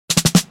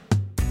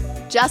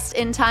Just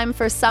in time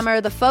for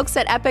summer, the folks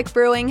at Epic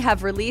Brewing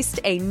have released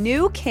a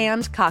new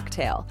canned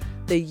cocktail,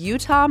 the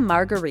Utah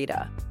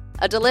Margarita.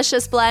 A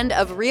delicious blend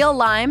of real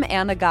lime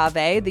and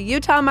agave, the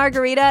Utah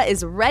Margarita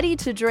is ready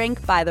to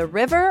drink by the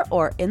river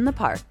or in the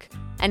park.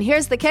 And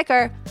here's the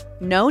kicker,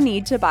 no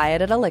need to buy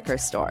it at a liquor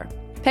store.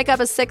 Pick up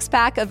a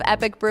 6-pack of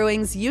Epic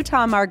Brewing's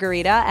Utah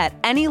Margarita at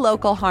any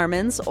local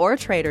Harmon's or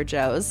Trader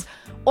Joe's,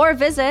 or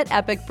visit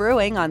Epic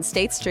Brewing on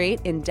State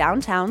Street in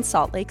downtown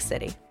Salt Lake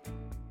City.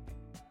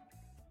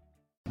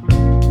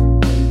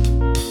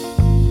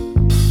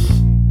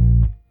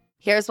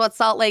 Here's what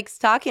Salt Lake's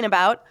talking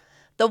about.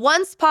 The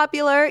once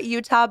popular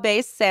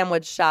Utah-based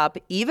sandwich shop,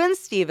 Even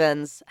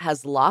Stevens,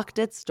 has locked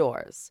its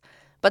doors.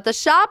 But the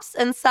shops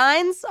and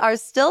signs are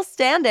still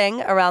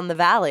standing around the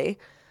valley.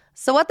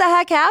 So what the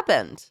heck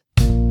happened?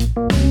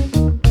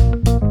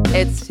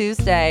 It's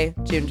Tuesday,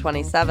 June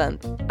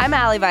 27th. I'm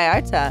Ali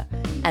Vallarta,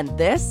 and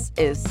this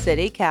is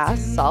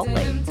CityCast Salt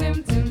Lake.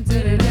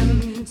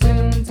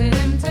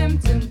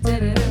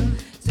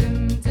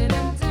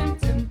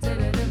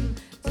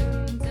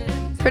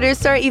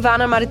 Producer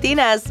Ivana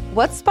Martinez,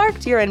 what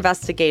sparked your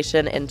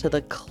investigation into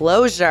the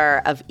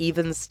closure of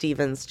Even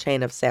Stevens'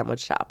 chain of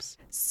sandwich shops?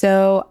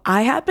 So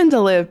I happen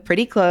to live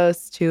pretty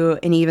close to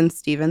an Even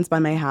Stevens by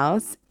my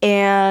house,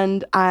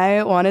 and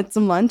I wanted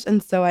some lunch,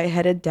 and so I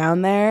headed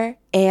down there,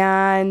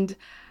 and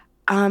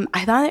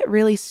I thought it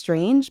really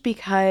strange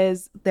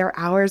because their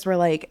hours were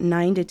like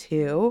 9 to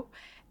 2,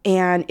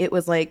 and it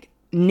was like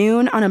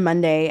noon on a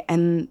Monday,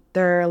 and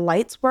their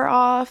lights were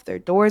off, their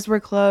doors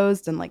were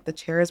closed, and like the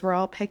chairs were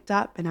all picked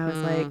up. And I was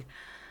like,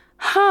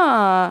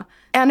 huh.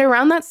 And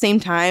around that same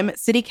time,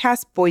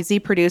 CityCast Boise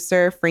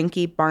producer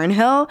Frankie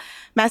Barnhill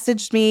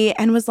messaged me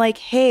and was like,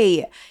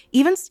 hey,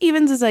 Even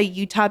Stevens is a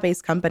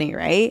Utah-based company,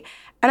 right?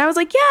 And I was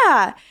like,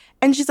 yeah.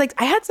 And she's like,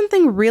 I had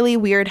something really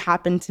weird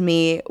happen to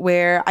me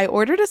where I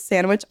ordered a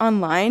sandwich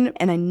online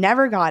and I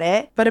never got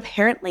it, but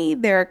apparently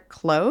they're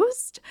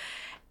closed.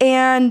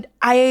 And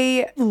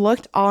I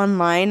looked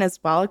online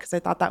as well because I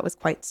thought that was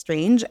quite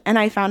strange. And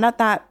I found out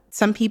that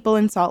some people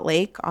in Salt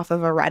Lake off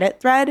of a Reddit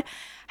thread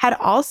had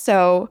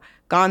also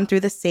gone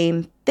through the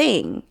same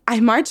thing. I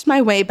marched my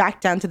way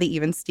back down to the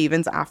Even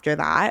Stevens after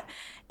that.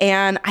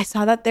 And I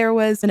saw that there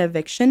was an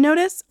eviction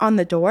notice on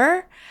the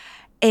door.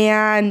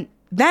 And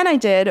then I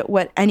did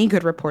what any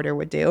good reporter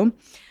would do.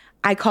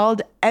 I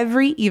called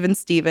every Even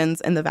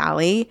Stevens in the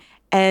Valley,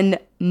 and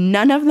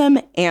none of them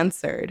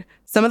answered.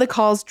 Some of the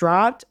calls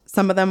dropped.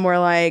 Some of them were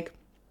like,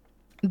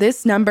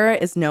 this number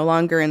is no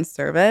longer in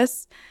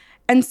service.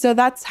 And so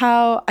that's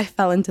how I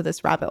fell into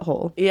this rabbit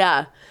hole.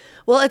 Yeah.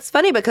 Well, it's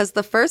funny because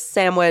the first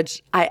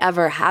sandwich I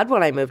ever had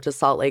when I moved to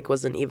Salt Lake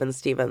was in Even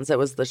Stevens. It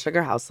was the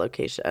Sugar House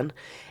location.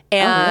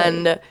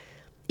 And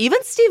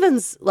Even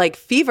Stevens, like,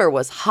 fever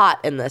was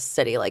hot in this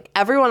city. Like,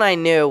 everyone I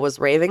knew was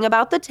raving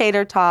about the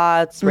tater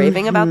tots,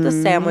 raving about the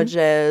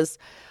sandwiches.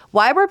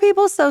 Why were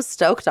people so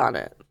stoked on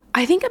it?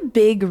 I think a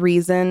big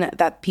reason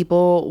that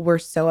people were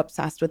so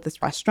obsessed with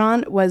this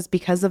restaurant was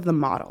because of the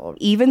model.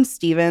 Even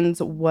Stevens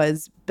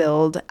was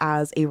billed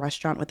as a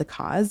restaurant with a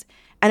cause.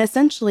 And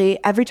essentially,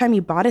 every time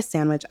you bought a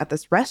sandwich at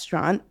this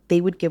restaurant,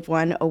 they would give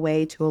one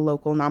away to a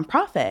local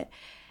nonprofit.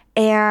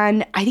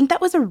 And I think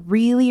that was a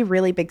really,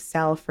 really big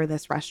sell for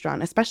this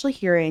restaurant, especially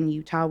here in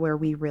Utah, where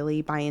we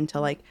really buy into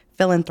like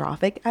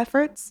philanthropic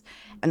efforts.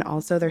 And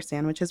also their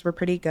sandwiches were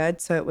pretty good.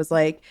 So it was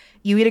like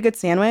you eat a good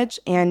sandwich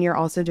and you're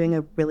also doing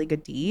a really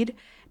good deed.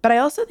 But I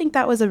also think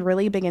that was a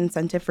really big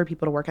incentive for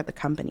people to work at the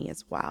company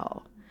as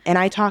well. And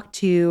I talked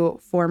to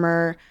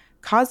former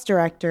cause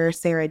director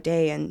Sarah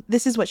Day, and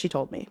this is what she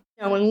told me.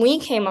 When we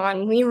came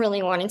on, we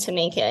really wanted to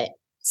make it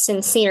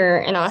sincere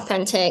and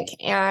authentic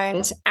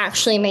and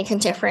actually make a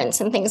difference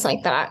and things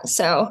like that.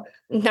 So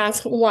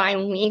that's why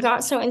we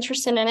got so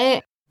interested in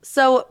it.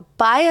 So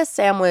buy a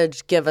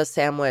sandwich, give a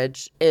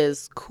sandwich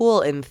is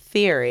cool in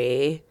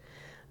theory,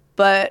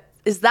 but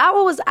is that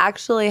what was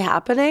actually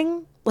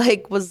happening?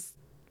 Like, was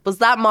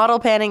that model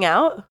panning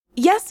out?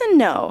 Yes and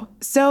no.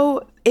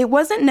 So it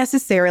wasn't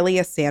necessarily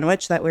a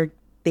sandwich that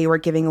they were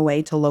giving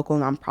away to local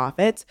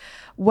nonprofits.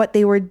 What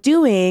they were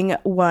doing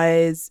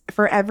was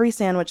for every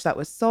sandwich that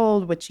was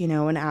sold, which, you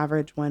know, an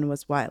average one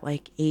was what,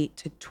 like $8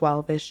 to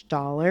 $12-ish.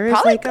 Probably,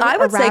 like I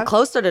would say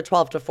closer to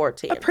 12 to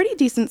 14. A pretty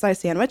decent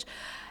sized sandwich.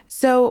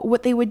 So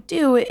what they would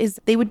do is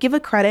they would give a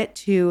credit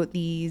to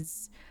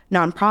these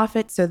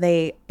nonprofits. So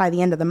they, by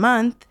the end of the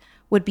month,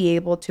 would be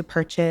able to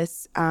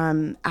purchase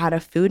at a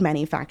food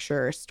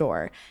manufacturer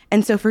store.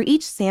 And so for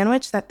each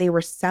sandwich that they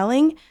were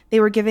selling, they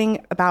were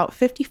giving about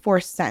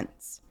 54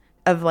 cents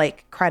of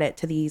like credit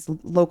to these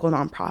local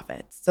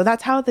nonprofits. So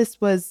that's how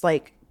this was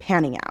like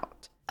panning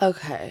out.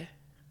 Okay.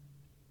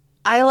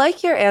 I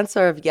like your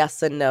answer of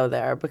yes and no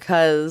there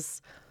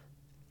because,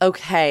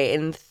 okay,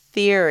 in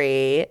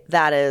theory,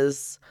 that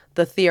is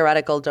the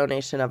theoretical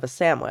donation of a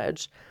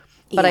sandwich.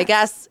 But I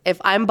guess if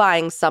I'm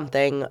buying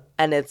something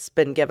and it's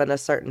been given a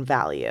certain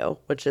value,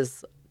 which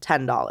is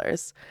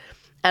 $10,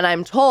 and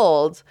I'm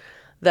told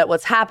that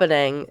what's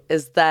happening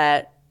is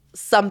that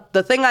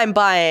the thing I'm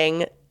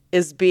buying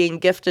is being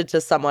gifted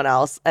to someone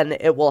else and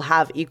it will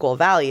have equal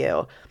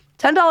value,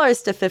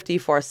 $10 to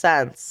 54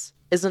 cents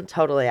isn't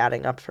totally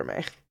adding up for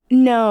me.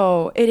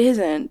 No, it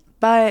isn't.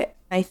 But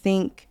I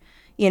think,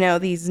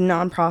 these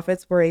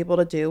nonprofits were able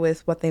to do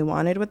with what they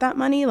wanted with that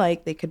money.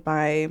 Like they could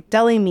buy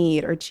deli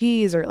meat or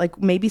cheese or like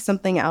maybe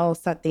something else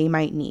that they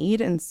might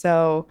need. And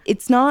so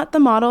it's not the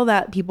model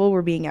that people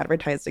were being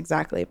advertised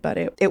exactly, but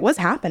it was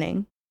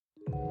happening.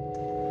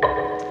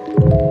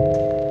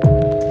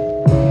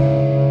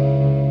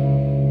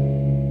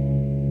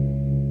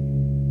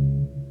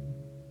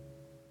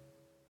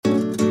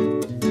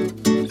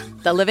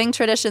 The Living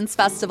Traditions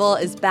Festival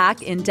is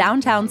back in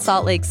downtown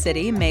Salt Lake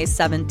City, May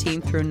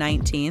 17th through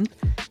 19th,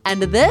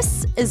 and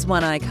this is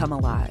when I come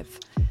alive.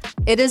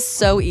 It is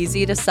so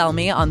easy to sell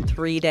me on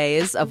 3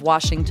 days of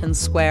Washington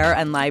Square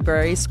and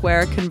Library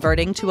Square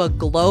converting to a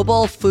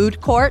global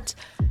food court,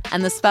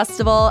 and this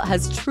festival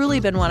has truly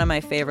been one of my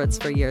favorites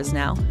for years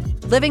now.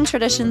 Living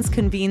Traditions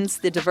convenes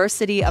the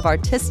diversity of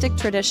artistic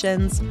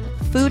traditions,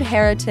 food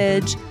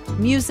heritage,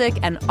 music,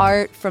 and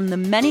art from the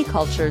many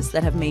cultures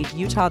that have made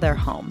Utah their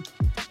home.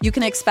 You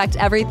can expect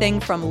everything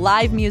from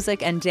live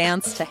music and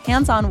dance to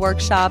hands-on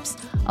workshops,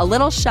 a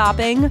little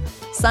shopping,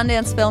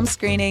 Sundance film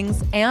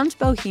screenings, and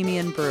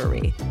Bohemian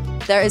Brewery.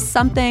 There is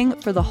something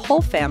for the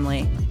whole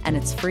family, and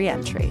it's free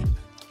entry.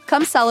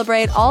 Come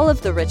celebrate all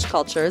of the rich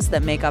cultures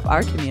that make up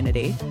our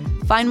community.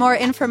 Find more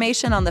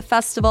information on the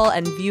festival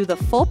and view the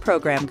full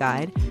program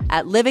guide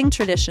at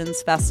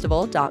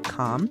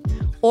livingtraditionsfestival.com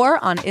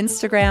or on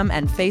Instagram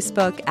and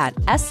Facebook at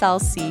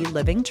SLC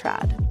Living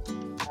Trad.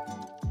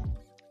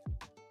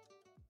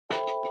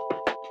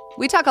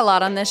 We talk a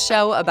lot on this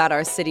show about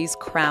our city's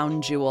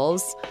crown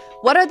jewels.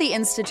 What are the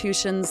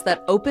institutions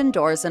that open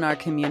doors in our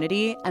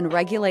community and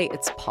regulate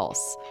its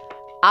pulse?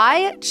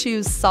 I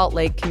choose Salt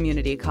Lake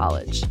Community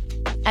College,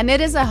 and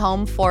it is a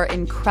home for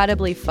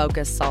incredibly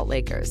focused Salt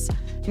Lakers.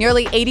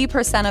 Nearly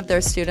 80% of their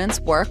students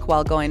work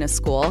while going to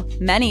school,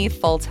 many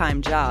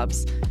full-time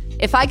jobs.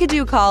 If I could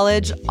do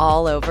college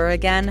all over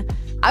again,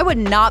 I would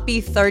not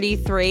be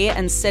 33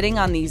 and sitting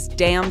on these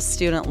damn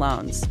student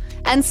loans.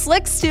 And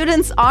slick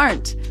students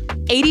aren't.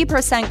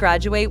 80%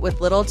 graduate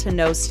with little to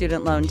no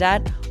student loan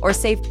debt or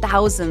save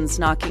thousands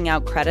knocking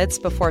out credits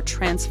before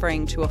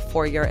transferring to a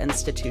four-year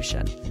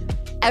institution.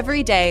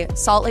 Every day,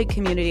 Salt Lake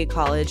Community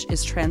College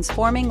is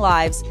transforming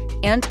lives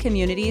and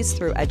communities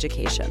through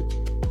education.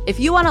 If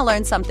you want to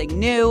learn something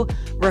new,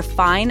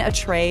 refine a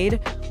trade,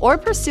 or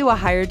pursue a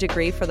higher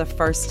degree for the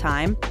first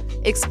time,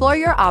 explore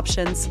your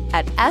options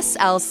at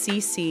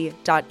slcc.edu.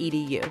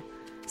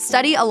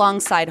 Study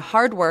alongside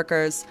hard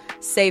workers,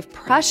 save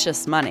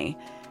precious money,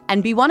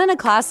 and be one in a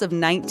class of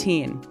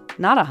 19,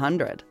 not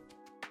 100.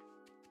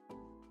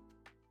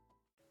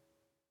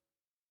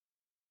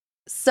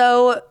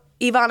 So,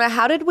 Ivana,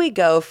 how did we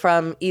go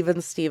from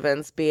Even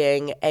Stevens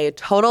being a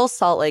total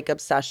Salt Lake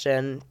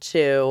obsession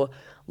to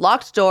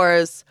locked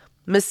doors,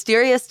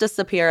 mysterious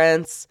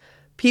disappearance,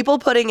 people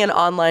putting in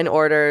online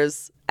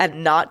orders,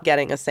 and not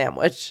getting a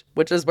sandwich,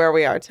 which is where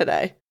we are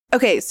today?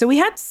 Okay, so we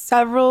had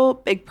several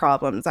big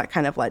problems that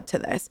kind of led to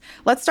this.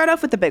 Let's start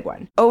off with the big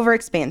one,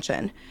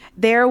 overexpansion.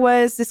 There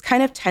was this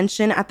kind of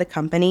tension at the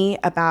company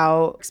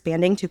about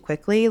expanding too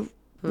quickly.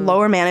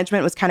 Lower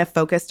management was kind of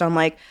focused on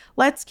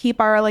let's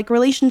keep our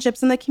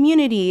relationships in the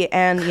community.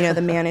 And,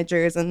 the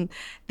managers and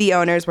the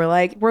owners were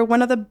like, we're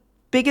one of the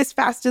biggest,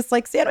 fastest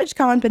sandwich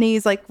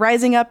companies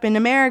rising up in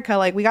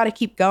America. We got to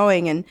keep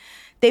going. And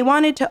they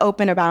wanted to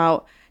open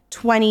about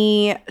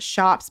 20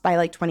 shops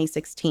by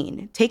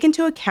 2016. Take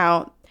into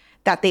account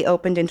that they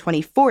opened in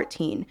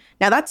 2014.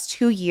 Now that's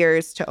 2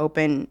 years to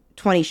open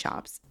 20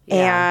 shops.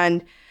 Yeah.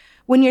 And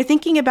when you're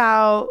thinking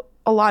about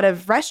a lot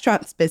of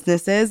restaurants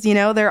businesses,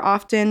 they're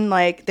often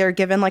they're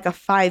given a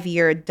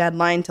 5-year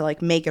deadline to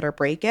make it or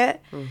break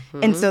it.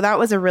 Mm-hmm. And so that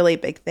was a really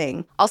big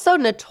thing. Also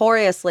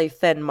notoriously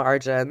thin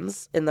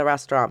margins in the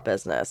restaurant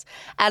business.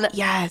 And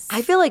yes,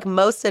 I feel like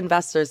most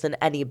investors in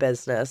any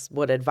business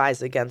would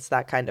advise against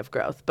that kind of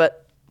growth.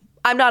 But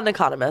I'm not an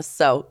economist,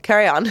 so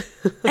carry on.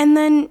 And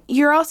then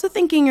you're also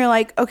thinking,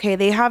 okay,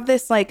 they have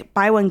this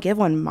buy one, give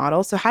one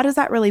model. So how does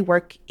that really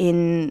work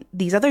in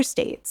these other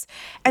states?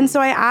 And so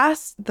I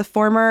asked the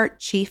former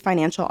chief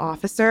financial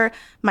officer,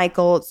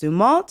 Michael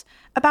Zumwalt,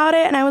 about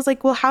it. And I was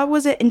like, well, how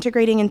was it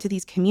integrating into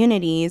these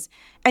communities?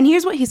 And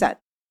here's what he said.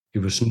 It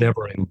was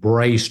never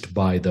embraced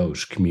by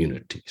those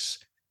communities.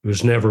 It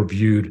was never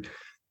viewed,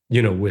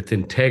 with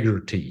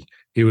integrity.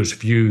 It was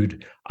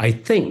viewed, I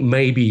think,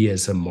 maybe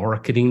as a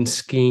marketing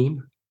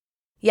scheme.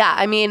 Yeah,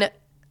 I mean,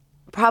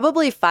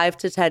 probably 5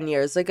 to 10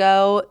 years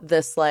ago,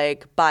 this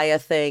buy a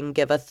thing,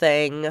 give a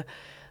thing,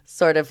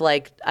 sort of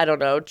I don't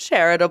know,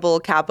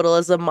 charitable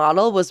capitalism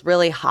model was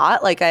really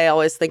hot. I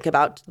always think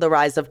about the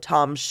rise of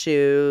Tom's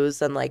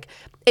Shoes and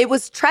it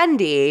was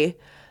trendy,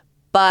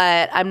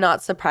 but I'm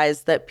not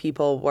surprised that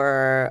people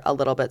were a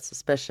little bit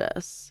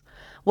suspicious.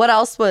 What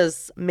else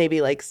was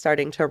maybe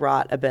starting to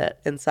rot a bit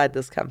inside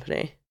this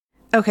company?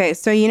 Okay,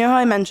 so how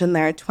I mentioned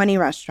there are 20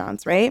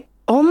 restaurants, right?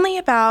 Only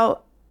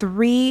about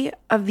 3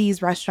 of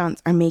these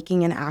restaurants are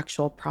making an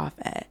actual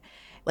profit.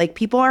 Like,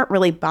 people aren't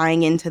really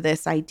buying into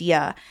this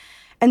idea.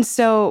 And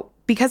so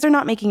because they're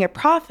not making a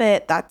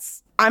profit,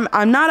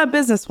 I'm not a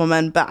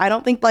businesswoman, but I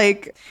don't think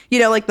like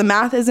the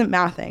math isn't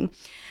mathing.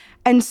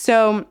 And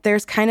so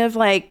there's kind of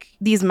like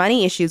these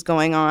money issues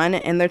going on,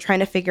 and they're trying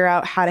to figure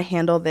out how to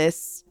handle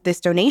this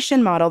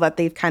donation model that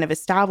they've kind of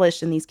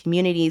established in these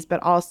communities,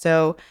 but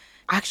also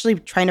actually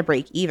trying to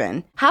break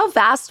even. How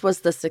vast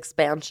was this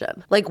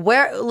expansion?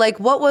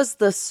 What was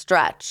the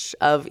stretch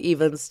of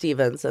Even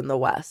Stevens in the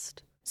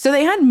West? So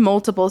they had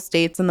multiple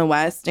states in the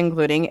West,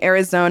 including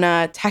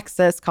Arizona,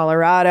 Texas,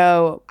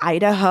 Colorado,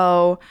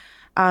 Idaho.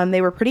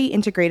 They were pretty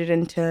integrated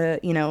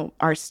into,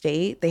 our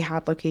state. They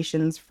had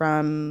locations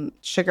from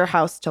Sugar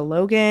House to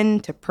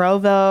Logan to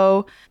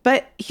Provo.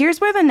 But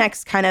here's where the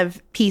next kind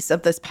of piece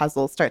of this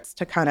puzzle starts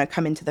to kind of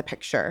come into the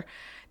picture.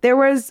 There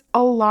was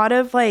a lot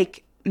of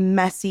like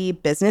messy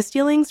business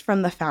dealings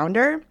from the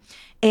founder.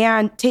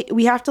 And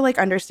we have to like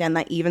understand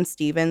that Even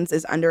Stevens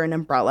is under an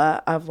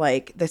umbrella of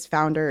like this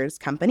founder's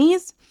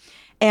companies.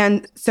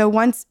 And so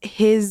once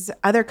his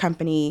other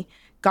company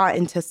got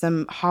into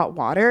some hot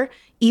water,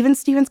 Even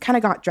Stevens kind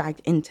of got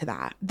dragged into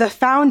that. The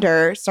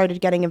founder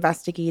started getting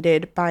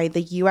investigated by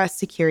the U.S.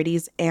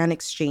 Securities and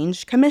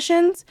Exchange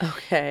Commissions.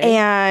 Okay.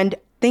 And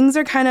things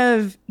are kind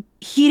of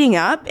heating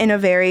up in a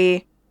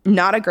very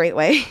not a great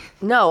way.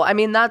 No, I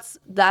mean,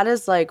 that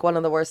is like one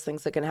of the worst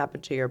things that can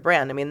happen to your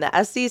brand. I mean,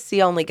 the SEC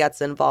only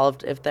gets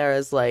involved if there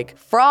is like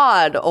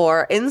fraud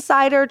or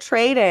insider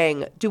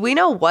trading. Do we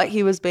know what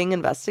he was being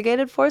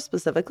investigated for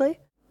specifically?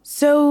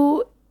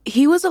 So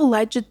he was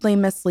allegedly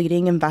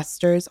misleading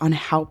investors on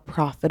how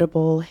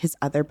profitable his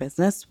other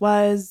business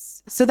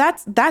was. So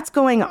that's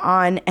going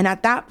on. And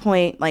at that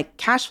point, like,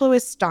 cash flow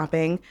is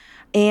stopping.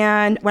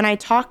 And when I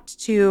talked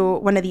to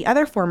one of the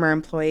other former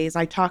employees,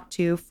 I talked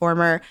to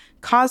former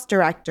cause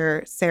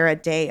director Sarah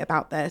Day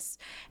about this.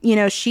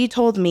 She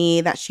told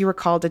me that she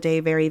recalled a day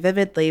very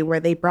vividly where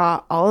they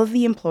brought all of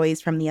the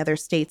employees from the other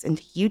states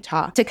into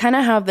Utah to kind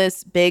of have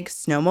this big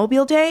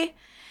snowmobile day.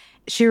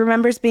 She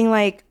remembers being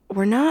like,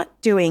 we're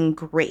not doing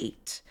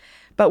great,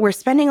 but we're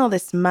spending all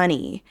this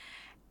money.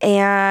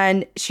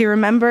 And she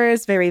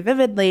remembers very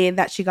vividly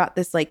that she got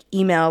this like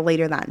email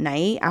later that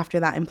night after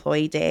that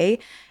employee day.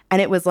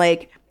 And it was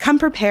like, come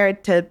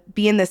prepared to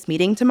be in this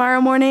meeting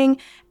tomorrow morning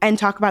and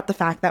talk about the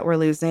fact that we're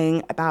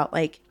losing about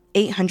like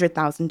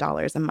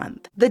 $800,000 a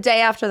month. The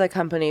day after the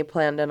company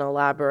planned an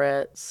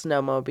elaborate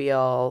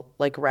snowmobile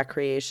like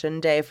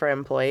recreation day for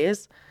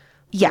employees.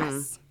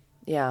 Yes.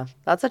 Yeah,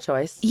 that's a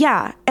choice.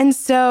 Yeah. And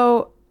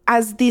so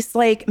as these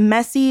like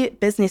messy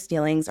business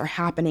dealings are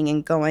happening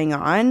and going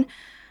on,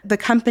 the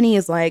company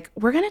is like,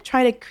 we're going to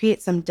try to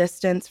create some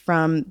distance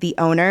from the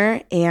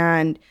owner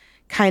and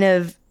kind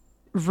of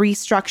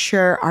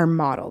restructure our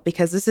model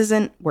because this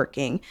isn't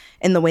working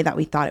in the way that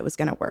we thought it was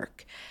going to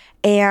work.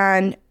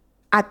 And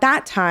at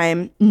that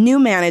time, new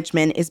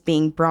management is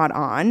being brought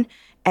on.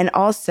 And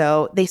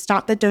also they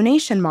stopped the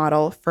donation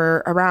model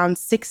for around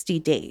 60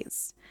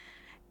 days.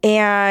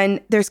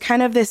 And there's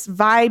kind of this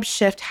vibe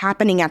shift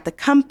happening at the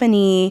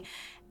company,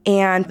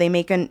 and they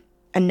make a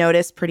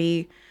notice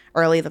pretty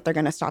early that they're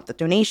going to stop the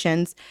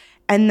donations.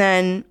 And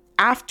then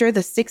after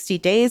the 60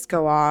 days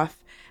go off,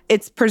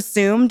 it's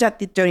presumed that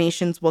the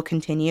donations will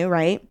continue,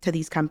 right, to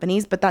these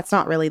companies, but that's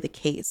not really the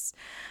case.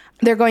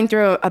 They're going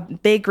through a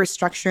big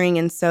restructuring,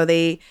 and so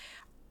they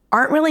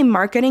aren't really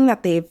marketing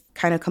that they've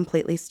kind of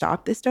completely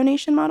stopped this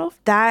donation model.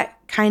 That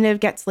kind of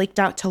gets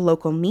leaked out to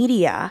local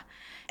media.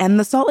 And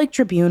the Salt Lake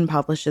Tribune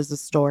publishes a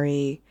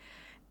story.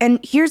 And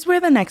here's where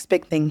the next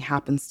big thing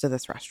happens to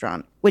this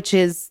restaurant, which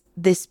is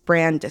this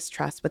brand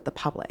distrust with the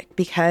public,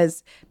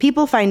 because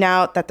people find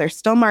out that they're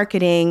still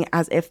marketing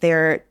as if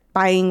they're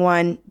buying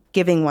one,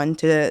 giving one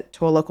to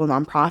a local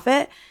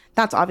nonprofit.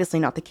 That's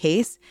obviously not the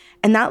case.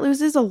 And that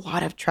loses a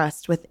lot of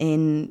trust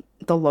within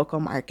the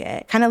local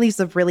market. Kind of leaves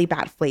a really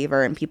bad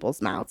flavor in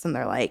people's mouths. And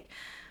they're like,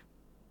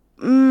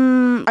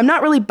 I'm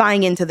not really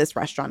buying into this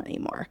restaurant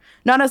anymore.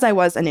 Not as I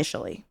was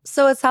initially.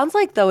 So it sounds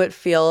like, though, it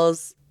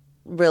feels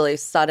really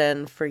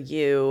sudden for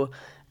you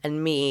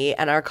and me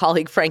and our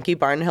colleague Frankie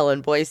Barnhill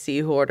in Boise,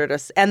 who ordered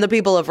us, and the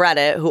people of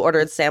Reddit who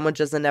ordered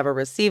sandwiches and never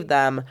received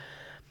them.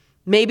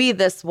 Maybe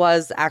this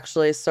was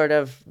actually sort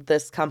of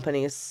this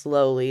company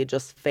slowly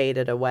just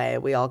faded away.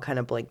 We all kind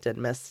of blinked and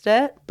missed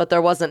it. But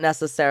there wasn't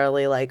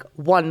necessarily like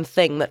one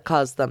thing that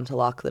caused them to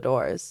lock the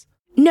doors.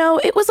 No,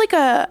 it was like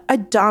a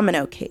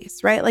domino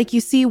case, right? Like you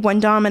see one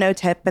domino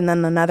tip and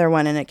then another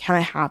one, and it kind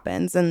of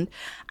happens. And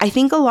I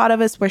think a lot of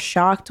us were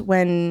shocked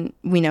when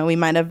we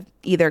might have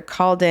either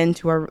called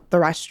into the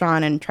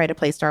restaurant and tried to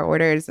place our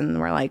orders, and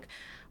we're like,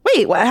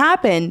 wait, what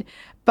happened?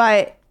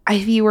 But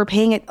if you were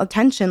paying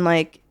attention,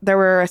 like there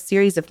were a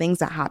series of things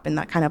that happened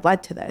that kind of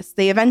led to this.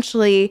 They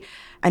eventually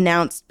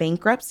announced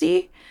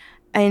bankruptcy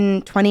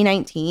in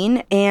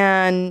 2019,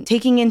 and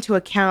taking into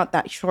account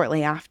that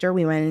shortly after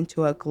we went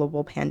into a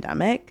global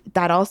pandemic,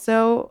 that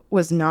also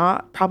was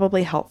not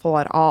probably helpful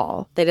at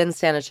all. They didn't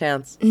stand a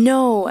chance.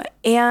 No.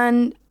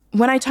 And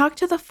when I talked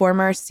to the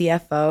former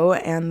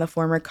CFO and the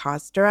former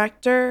cost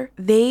director,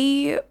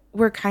 they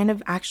were kind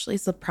of actually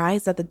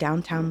surprised that the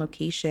downtown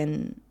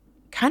location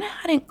kind of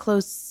hadn't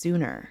closed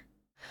sooner.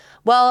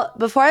 Well,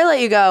 before I let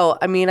you go,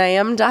 I mean, I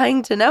am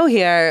dying to know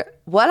here,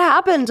 what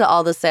happened to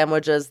all the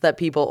sandwiches that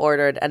people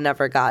ordered and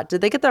never got?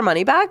 Did they get their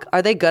money back?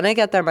 Are they going to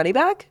get their money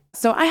back?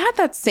 So I had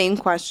that same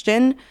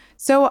question.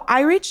 So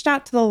I reached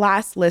out to the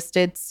last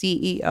listed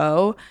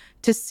CEO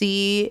to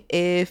see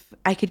if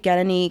I could get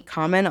any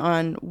comment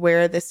on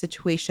where the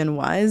situation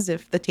was,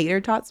 if the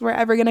tater tots were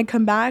ever going to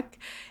come back,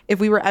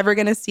 if we were ever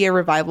going to see a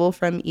revival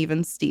from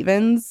Even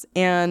Stevens,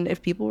 and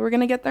if people were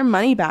going to get their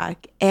money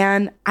back.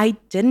 And I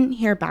didn't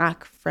hear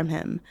back from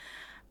him.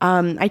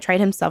 I tried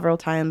him several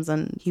times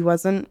and he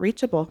wasn't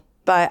reachable.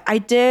 But I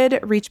did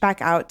reach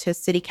back out to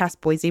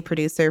CityCast Boise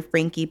producer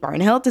Frankie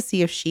Barnhill to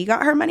see if she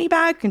got her money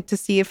back and to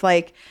see if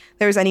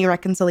there was any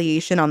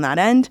reconciliation on that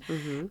end.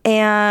 Mm-hmm.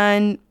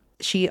 And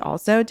she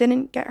also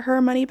didn't get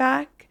her money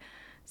back.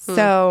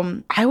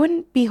 So I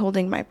wouldn't be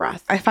holding my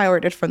breath if I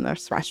ordered from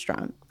this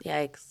restaurant.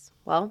 Yikes.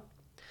 Well,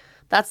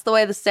 that's the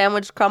way the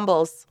sandwich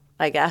crumbles,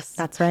 I guess.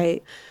 That's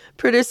right.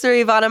 Producer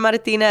Ivana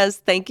Martinez,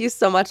 thank you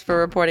so much for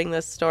reporting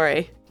this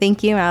story.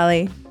 Thank you,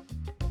 Allie.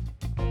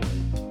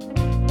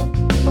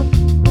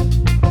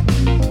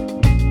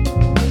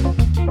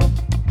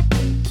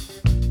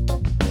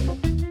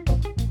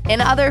 In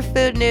other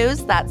food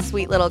news, that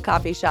sweet little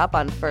coffee shop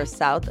on 1st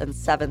South and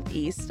 7th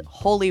East,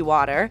 Holy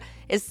Water,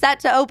 is set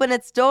to open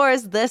its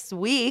doors this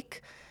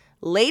week.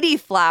 Lady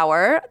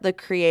Flower, the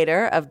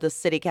creator of the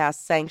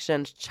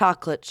CityCast-sanctioned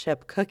chocolate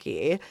chip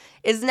cookie,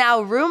 is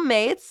now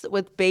roommates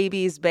with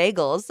Baby's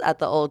Bagels at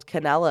the Old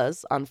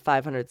Canelas on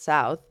 500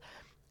 South.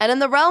 And in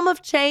the realm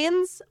of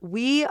chains,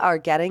 we are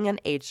getting an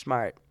H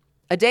Mart,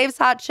 a Dave's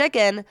Hot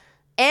Chicken,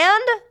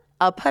 and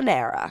a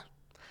Panera.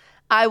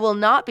 I will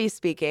not be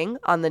speaking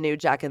on the new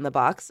Jack in the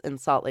Box in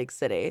Salt Lake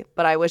City,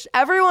 but I wish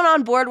everyone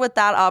on board with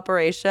that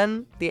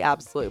operation the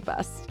absolute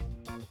best.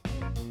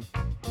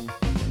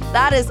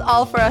 That is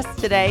all for us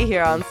today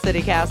here on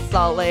CityCast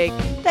Salt Lake.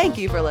 Thank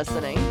you for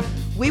listening.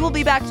 We will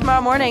be back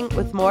tomorrow morning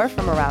with more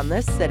from around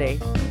this city.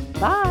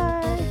 Bye.